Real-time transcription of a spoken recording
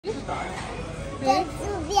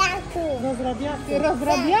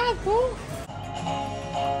Rozrabiaku?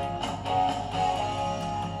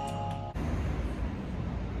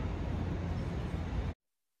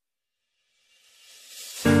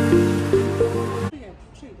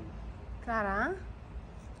 Klara?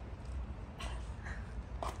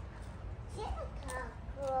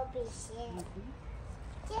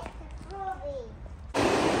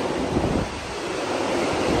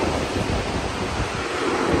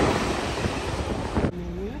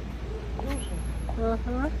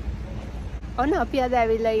 ඔන්න අපි අද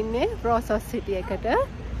ඇවිල්ලා ඉන්නේ Wrocław සිටි එකට.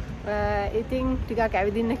 ඉතින් ටිකක්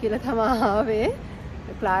ඇවිදින්න කියලා තමයි ආවේ.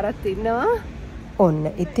 ක්ලාරත් ඉන්නවා. ඔන්න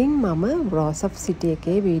ඉතින් මම Wrocław සිටි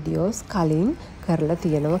එකේ වීඩියෝස් කලින් කරලා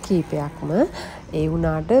තියෙනවා කීපයක්ම. ඒ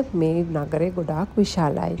වුණාට මේ නගරේ ගොඩාක්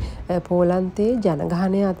විශාලයි. පෝලන්තයේ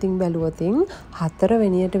ජනගහනය අතින් බැලුවොතින් 4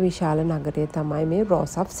 වෙනියට විශාල නගරය තමයි මේ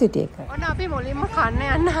Wrocław සිටි එක. ඔන්න අපි මුලින්ම කන්න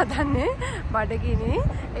යන්න හදන්නේ බඩගිනි.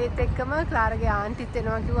 ඒත් එක්කම ක්ලාරගේ ආන්ටිත්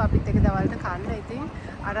එනවා කිව්වා අපිත් එක දවල්ට කන්න. ඉතින්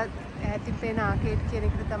අර ඈතින් පේන ආකේඩ් කියන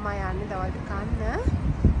එකට තමයි යන්නේ දවල්ට කන්න.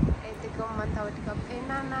 ඒත් එක්කම මම තව ටිකක්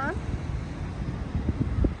පෙන්නන්නම්.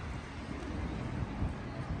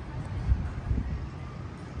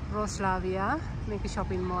 Wrocławia මේක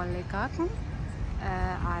shopping mall එකක්.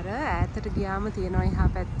 අර ඈතට ගියාම තියෙනවා එහා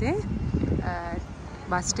පැත්තේ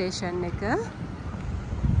බස් ස්ටේෂන් එක.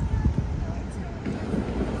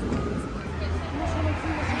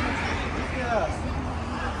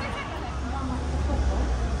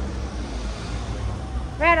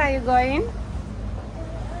 Where are you going?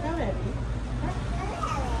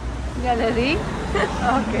 Gallery.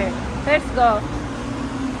 Okay, let's go.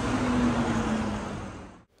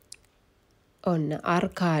 ඔන්න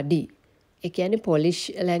අර්කාඩි. ඒ කියන්නේ පොලිෂ්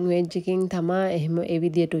ලැන්ග්වේජ් එකකින් තමයි එහෙම ඒ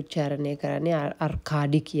විදිහට උච්චාරණය කරන්නේ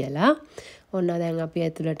අර්කාඩි කියලා. ඔන්න දැන් අපි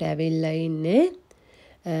ඇතුළට ඇවිල්ලා ඉන්නේ.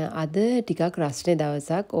 අද ටිකක් රස්නේ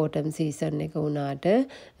දවසක් ඕටම් සීසන් එක වුණාට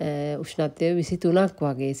උෂ්ණත්වය 23ක්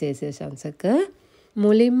වගේ සෙල්සියස් අංශක.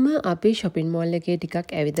 මුලින්ම අපි shopping mall එකේ ටිකක්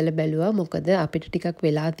ඇවිදලා බැලුවා. මොකද අපිට ටිකක්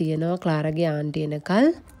වෙලා තියෙනවා ක්ලාරගේ aunty එනකල්.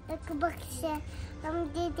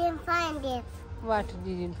 Didn't find it. What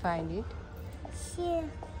didn't find it?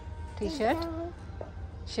 T-shirt?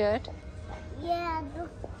 Shirt? Yeah,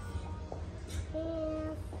 look.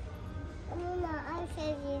 No, I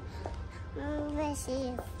said it. Let's see.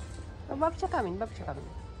 Babcia coming. What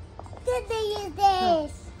day is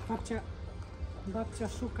this? Babcia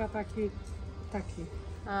szuka taki.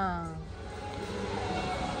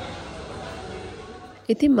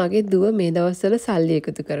 ඉතින් මගේ දුව මේ දවස්වල සල්ලි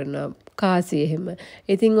එකතු කරනවා කාසි එහෙම.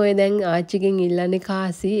 ඉතින් ඔය දැන් ආච්චිගෙන් ඉල්ලන්නේ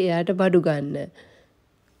කාසි එයාට බඩු ගන්න.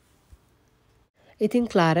 ඉතින්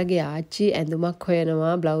ක්ලාරගේ ආච්චි ඇඳුමක්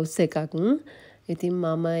හොයනවා බ්ලවුස් එකක්. ඉතින්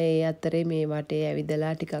මම ඒ අතරේ මේ වටේ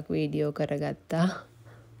ඇවිදලා ටිකක් වීඩියෝ කරගත්තා.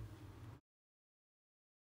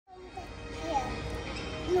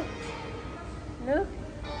 Look.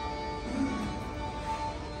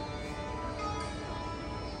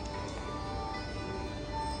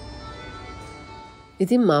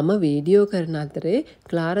 ඉතින් මම වීඩියෝ කරන අතරේ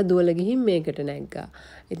ක්ලාර දුවලා ගිහින් මේකට නැග්ගා.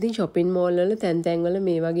 ඉතින් shopping mall වල තැන් තැන් වල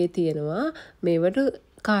මේ වගේ තියෙනවා. මේවට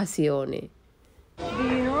කාසි ඕනේ. Do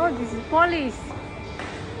you know this is police?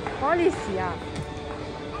 Police, yeah.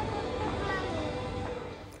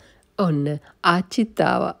 ඔන්න ආච්චිත්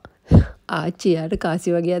ආවා. ආච්චියාට කාසි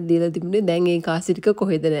වගේක් දීලා තිබුණේ. දැන් ඒ කාසි ටික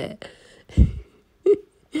කොහෙද නැහැ.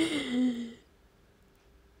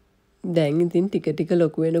 දැන් ඉතින් ටික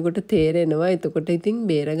ලොකු වෙනකොට තේරෙනවා. එතකොට ඉතින්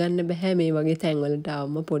බේරගන්න බෑ මේ වගේ තැන්වලට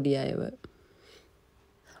ආවම පොඩි අයව.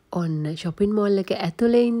 ඔන්න shopping mall එක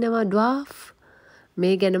ඇතුලේ ඉන්නවා ඩ්වාෆ්.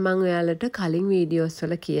 මේ ගැන මම ඔයාලට කලින් වීඩියෝස්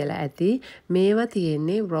වල කියලා ඇති. මේවා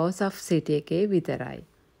තියෙන්නේ Wrocław සිටි එකේ විතරයි.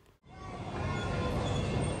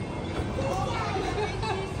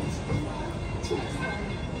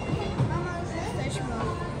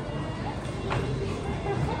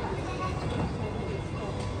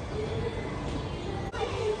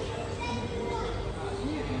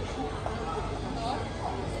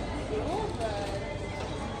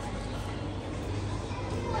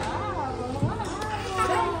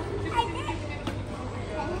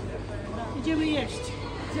 Idziemy jeść.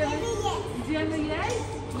 Idziemy jeść?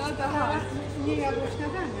 No to chodź. Nie jadło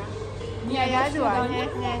śniadania? Nie jadła, nie.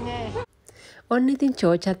 ඔන්න ඉතින්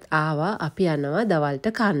චෝචත් ආවා. අපි යනවා දවල්ට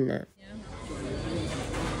කන්න.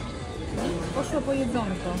 Poszło po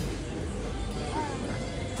jedzonko.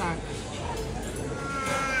 Tak.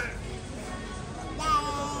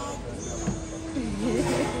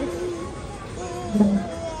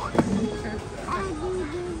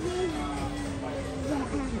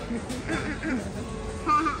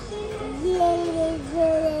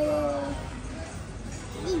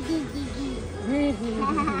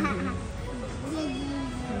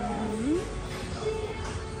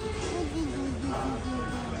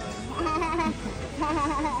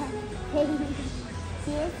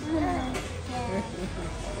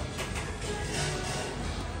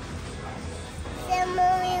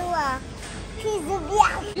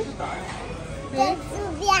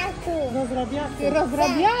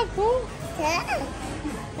 Rozrabiaku?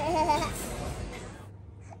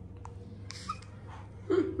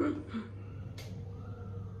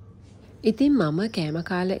 ඉතින් මම කෑම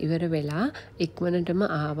කාලා ඉවර වෙලා ඉක්මනටම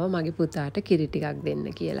ආවා මගේ පුතාට කිරි ටිකක් දෙන්න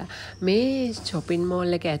කියලා. මේ shopping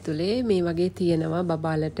mall එක ඇතුලේ මේ වගේ තියෙනවා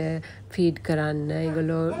බබාලට ෆීඩ් කරන්න,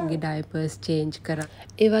 ඒගොල්ලෝගේ diapers change කරන්න.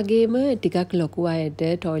 ඒ වගේම ටිකක් ලොකු අයට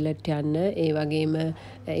টয়ලට් යන්න, ඒ වගේම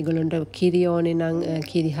ඒගොල්ලන්ට කිරි ඕනේ නම්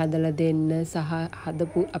කිරි හදලා දෙන්න සහ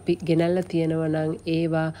හදපු අපි ගෙනල්ලා තියෙනවා නම්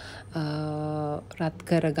ඒවා රත්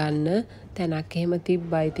කරගන්න තැනක් එහෙම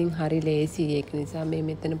තිබ්බා. ඉතින් හරි ලේසි. ඒක නිසා මේ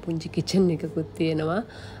මෙතන පුංචි කිචන් එකකුත් තියෙනවා.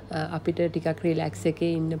 අපිට ටිකක් රිලැක්ස්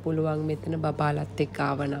එකේ ඉන්න පුළුවන් මෙතන බබාලත් එක්ක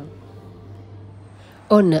ආවනම්.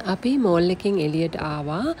 ඔන්න අපි මෝල් එකෙන් එළියට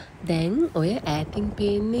ආවා. දැන් ඔය ඈතින්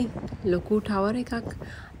පේන්නේ ලොකු ටවර් එකක්.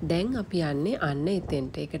 දැන් අපි යන්නේ අන්න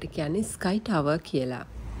එතෙන්ට. ඒකට කියන්නේ ස්කයි ටවර් කියලා.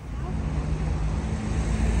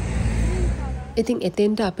 ඉතින්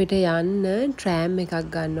එතෙන්ට අපිට යන්න ට්‍රෑම් එකක්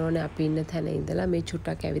ගන්න ඕනේ. අපි ඉන්න තැන ඉඳලා මේ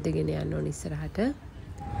චුට්ටක් ඇවිදගෙන යන්න ඕනේ ඉස්සරහට.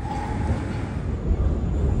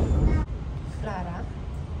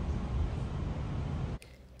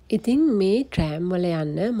 ඉතින් මේ ට්‍රෑම් වල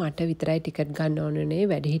යන්න මට විතරයි ටිකට් ගන්න ඕනේ.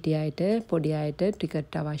 වැඩිහිටිය අයට පොඩි අයට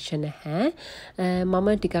ටිකට් අවශ්‍ය නැහැ. මම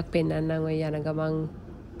ටිකක් පෙන්නන්නම් ඔය යන ගමන්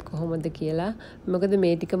කොහොමද කියලා. මොකද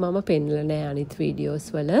මේ ටික මම පෙන්නලා නැහැ අනිත් වීඩියෝස්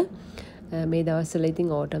වල. මේ දවස්වල ඉතින්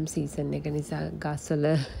ඕටම් සීසන් එක නිසා ගස්වල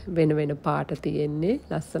වෙන වෙන පාට තියෙන්නේ.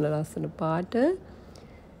 ලස්සන පාට.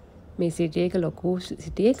 මේ සිටි එක ලොකු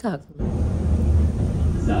සිටි එකක්.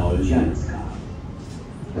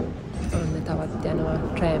 ඔන්න තවත් යනවා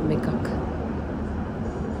ට්‍රෑම් එකක්.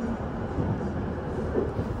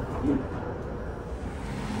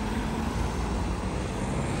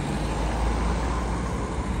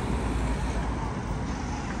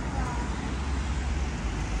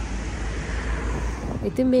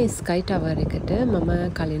 ඉතින් මේ ස්කයි ටවර් එකට මම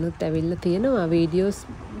කලිනුත් ඇවිල්ලා තියෙනවා. වීඩියෝස්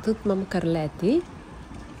තුත් මම කරලා ඇති.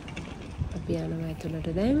 අපි යනවා ඇතුළට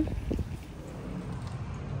දැන්.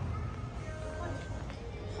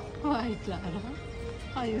 Why, Clara?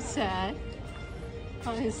 Are you sad?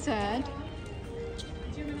 Are you sad?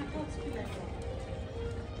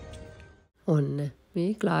 ඔන්න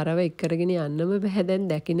මේ ක්ලාරව එක්කරගෙන යන්නම බැහැ. දැන්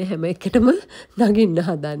දැකින හැම එකටම නගින්න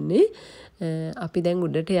හදන්නේ. අපි දැන්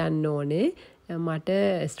උඩට යන්න ඕනේ. මට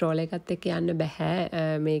ස්ට්‍රෝල එකත් එක්ක යන්න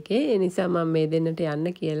බැහැ මේකේ. ඒ නිසා මම මේ දෙන්නට යන්න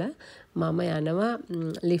කියලා මම යනවා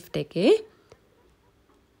ලිෆ්ට් එකේ.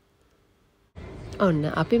 ඔන්න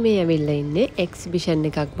අපි මේ ඇවිල්ලා ඉන්නේ එක්සිබිෂන්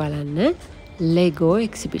එකක් බලන්න. ලෙගෝ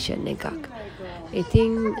එක්සිබිෂන් එකක්.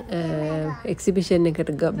 ඉතින් එක්සිබිෂන්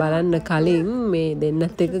එකට බලන්න කලින් මේ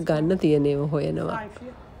දෙන්නත් එක්ක ගන්න තියෙනව හොයනවා.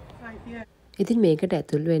 ඉතින් මේකට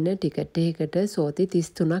ඇතුල් වෙන්න ටිකට් එකකට සෝති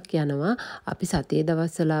 33ක් යනවා. අපි සතියේ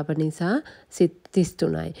දවස්වල ආව නිසා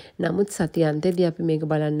 33යි. නමුත් සති අන්තයේදී අපි මේක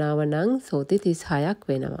බලන්න ආව නම් සෝති 36ක්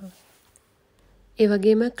වෙනවා. ඒ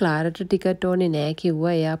වගේම ක්ලාරට ටිකට් ඕනේ නෑ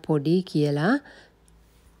කිව්වා. එයා පොඩි කියලා.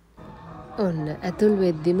 ඔන්න ඇතුල්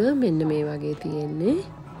වෙද්දිම මෙන්න මේ වගේ තියෙන්නේ.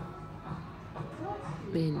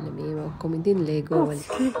 මෙන්න මේ ඔක්කොම ඉතින් ලෙගෝ වල.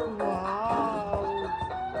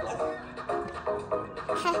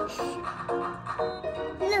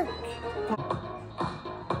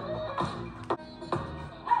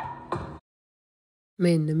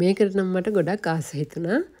 මෙන්න මේකට නම් මට ගොඩක් ආස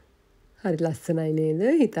හිතුණා. හරි ලස්සනයි නේද?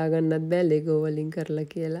 හිතා ගන්නත් බෑ ලෙගෝ වලින් කරලා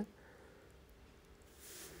කියලා.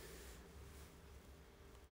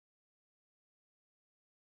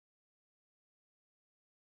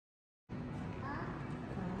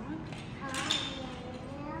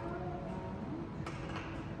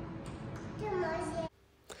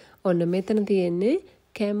 ඔන්න මෙතන තියෙන්නේ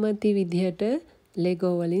කැමති විදිහට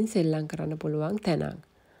ලෙගෝ වලින් සෙල්ලම් කරන්න පුළුවන් තැනක්.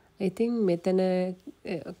 ඉතින් මෙතන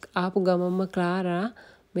ආපු ගමම්ම ක්ලාරා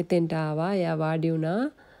මෙතෙන්ට ආවා. එයා වාඩි වුණා.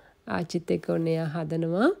 ආච්චිත් එක්ක ඔන්න එයා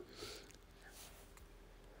හදනවා.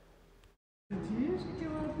 Widzisz, jakie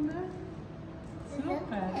ładne?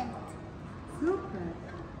 Super. Super.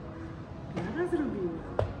 Clara zrobiła.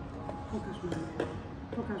 Pokaż mamę.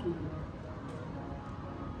 Pokaż mamę.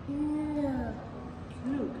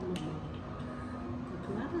 Look, mama.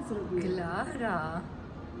 Clara zrobiła. Clara.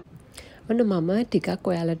 ඔන්න මම ටිකක්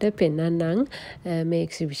ඔයාලට පෙන්නන්නම් මේ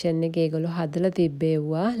එක්සිබිෂන් එකේ ඒගොල්ලෝ හදලා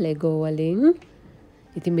තිබ්බේවුවා ලෙගෝ වලින්.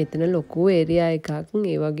 ඉතින් මෙතන ලොකු ඒරියා එකක්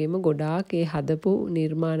ඒ වගේම ගොඩාක් ඒ හදපු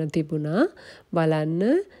නිර්මාණ තිබුණා බලන්න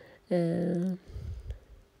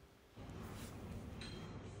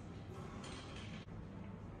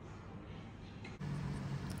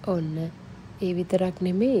ඔන්න ඒ විතරක්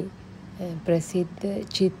නෙමෙයි ප්‍රසිද්ධ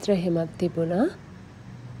චිත්‍ර හැමත් තිබුණා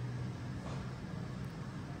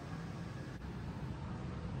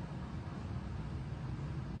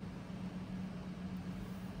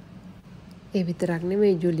ඒ විතරක්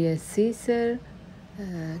නෙමෙයි ජුලියස් සීසර්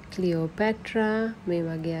ක්ලියෝපැට්‍රා මේ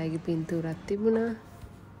වගේ අයගේ පින්තූරක් තිබුණා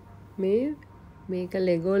මේක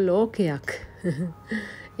ලෙගෝ ලෝකයක්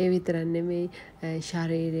ඒ විතරක් නෙමෙයි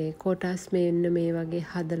ශරීරයේ කොටස් මෙන්න මේ වගේ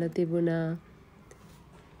හදලා තිබුණා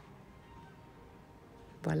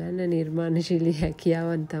බලන්න නිර්මාණශීලී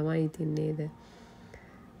හැකියාවන් තමයි ඉතින් නේද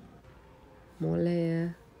මොළය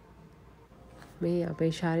මේ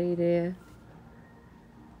අපේ ශරීරය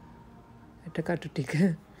ඇටකටු ටික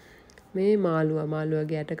මේ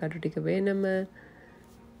මාළුවගේ ඇටකටු ටික වෙනම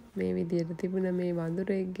මේ විදියට තිබුණ මේ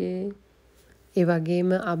වඳුරෙක්ගේ ඒ වගේම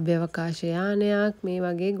අභ්‍යවකාශ යානයක් මේ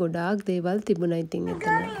වගේ ගොඩාක් දේවල් තිබුණා ඉතින් එතන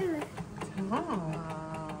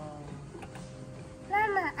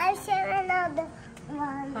Mama, I share another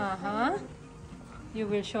one. You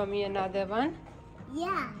will show me another one?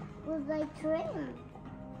 Yeah, with my train.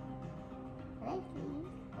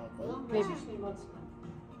 Maybe.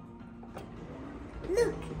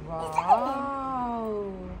 Look,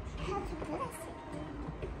 Wow! how to bless it.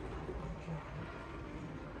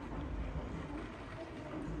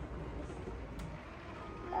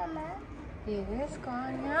 Mama, Yes,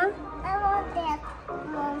 Kanya. I want that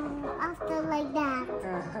after like that.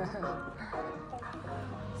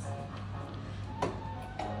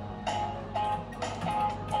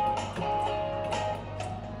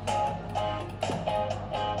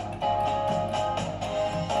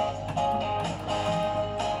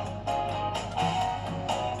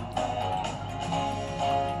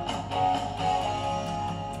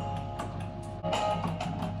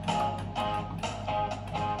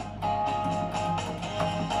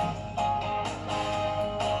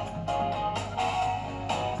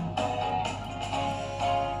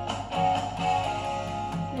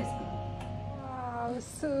 Wow,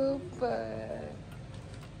 super!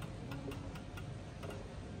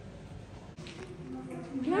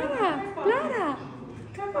 Clara!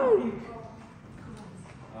 Come on.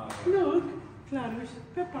 Look, Clara,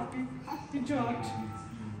 Peppa Pig, George.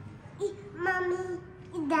 Mommy,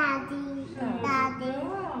 Daddy, Daddy.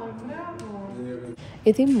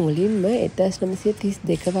 ඉතින් මුලින්ම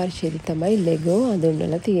 1932 වර්ෂයේදී තමයි Lego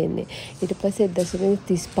හඳුන්වලා තියෙන්නේ. ඊට පස්සේ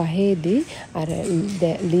 1935 දී අර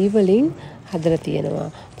ලී වලින් හදලා තියෙනවා.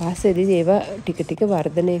 පස්සේදී ඒවා ටික ටික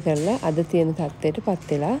වර්ධනය කරලා අද තියෙන තත්ත්වයට පත්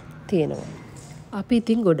වෙලා තියෙනවා. අපි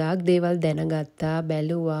ඉතින් ගොඩාක් දේවල් දැනගත්තා,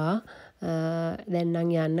 බැලුවා. දැන් නම්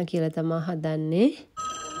යන්න කියලා තමයි හදන්නේ.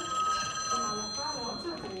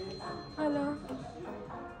 Hello.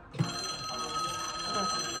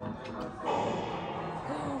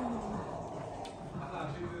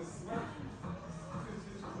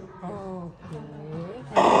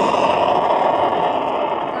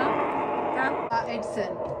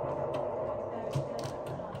 Edson.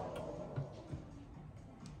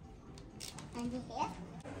 And here.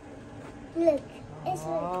 Look, it's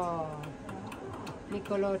Oh,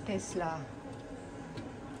 Nikola Tesla.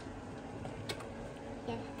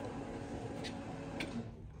 yeah.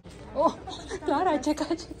 Oh, Clara,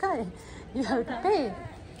 czekaj. You have to pay.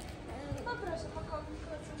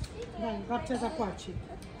 Daj, babcia zapłaci.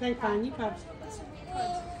 Daj pani, babcia.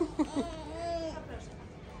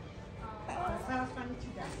 Zaraz pani ci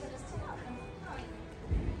da.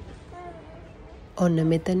 ඔන්න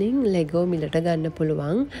මෙතනින් ලෙගෝ මිලට ගන්න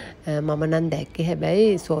පුළුවන් මම නම් දැක්කේ හැබැයි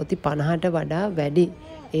සෝති 50ට වඩා වැඩි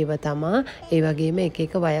ඒව තමා ඒ වගේම එක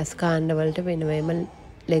එක වයස් කාණ්ඩ වලට වෙන වෙනම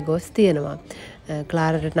ලෙගෝස් තියෙනවා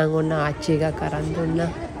ක්ලාරට නම් ඔන්න ආච්චි එකක් අරන්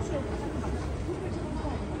දුන්නා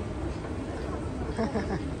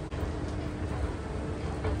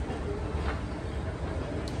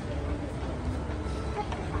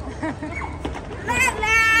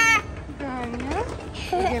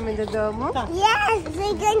Give me the domo. Yes,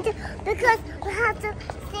 we're going to, because we have to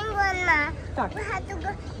sing one now. Tak. We have to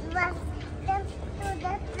go then to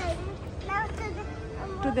the train. Now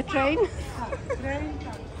To the train.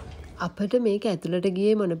 අපට මේක ඇතුළට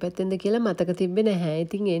ගියේ මොන පැත්තෙන්ද කියලා මතක තිබ්බේ නැහැ.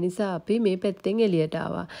 ඉතින් ඒ නිසා අපි මේ පැත්තෙන් එළියට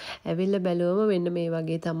ආවා. ඇවිල්ලා බැලුවම මෙන්න මේ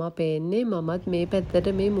වගේ තමයි පේන්නේ. මමත් මේ පැත්තට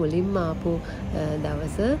මේ මුලින්ම ආපු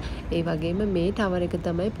දවස. ඒ වගේම මේ ටවර් එක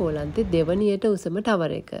තමයි පෝලන්තේ දෙවනියට උසම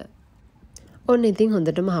ටවර් එක. ඔන්න ඉතින්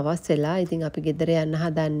හොඳටම හවස් වෙලා. ඉතින් අපි ගෙදර යන්න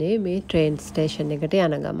හදන්නේ මේ ට්‍රේන් ස්ටේෂන් එකට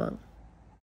යන ගමන්.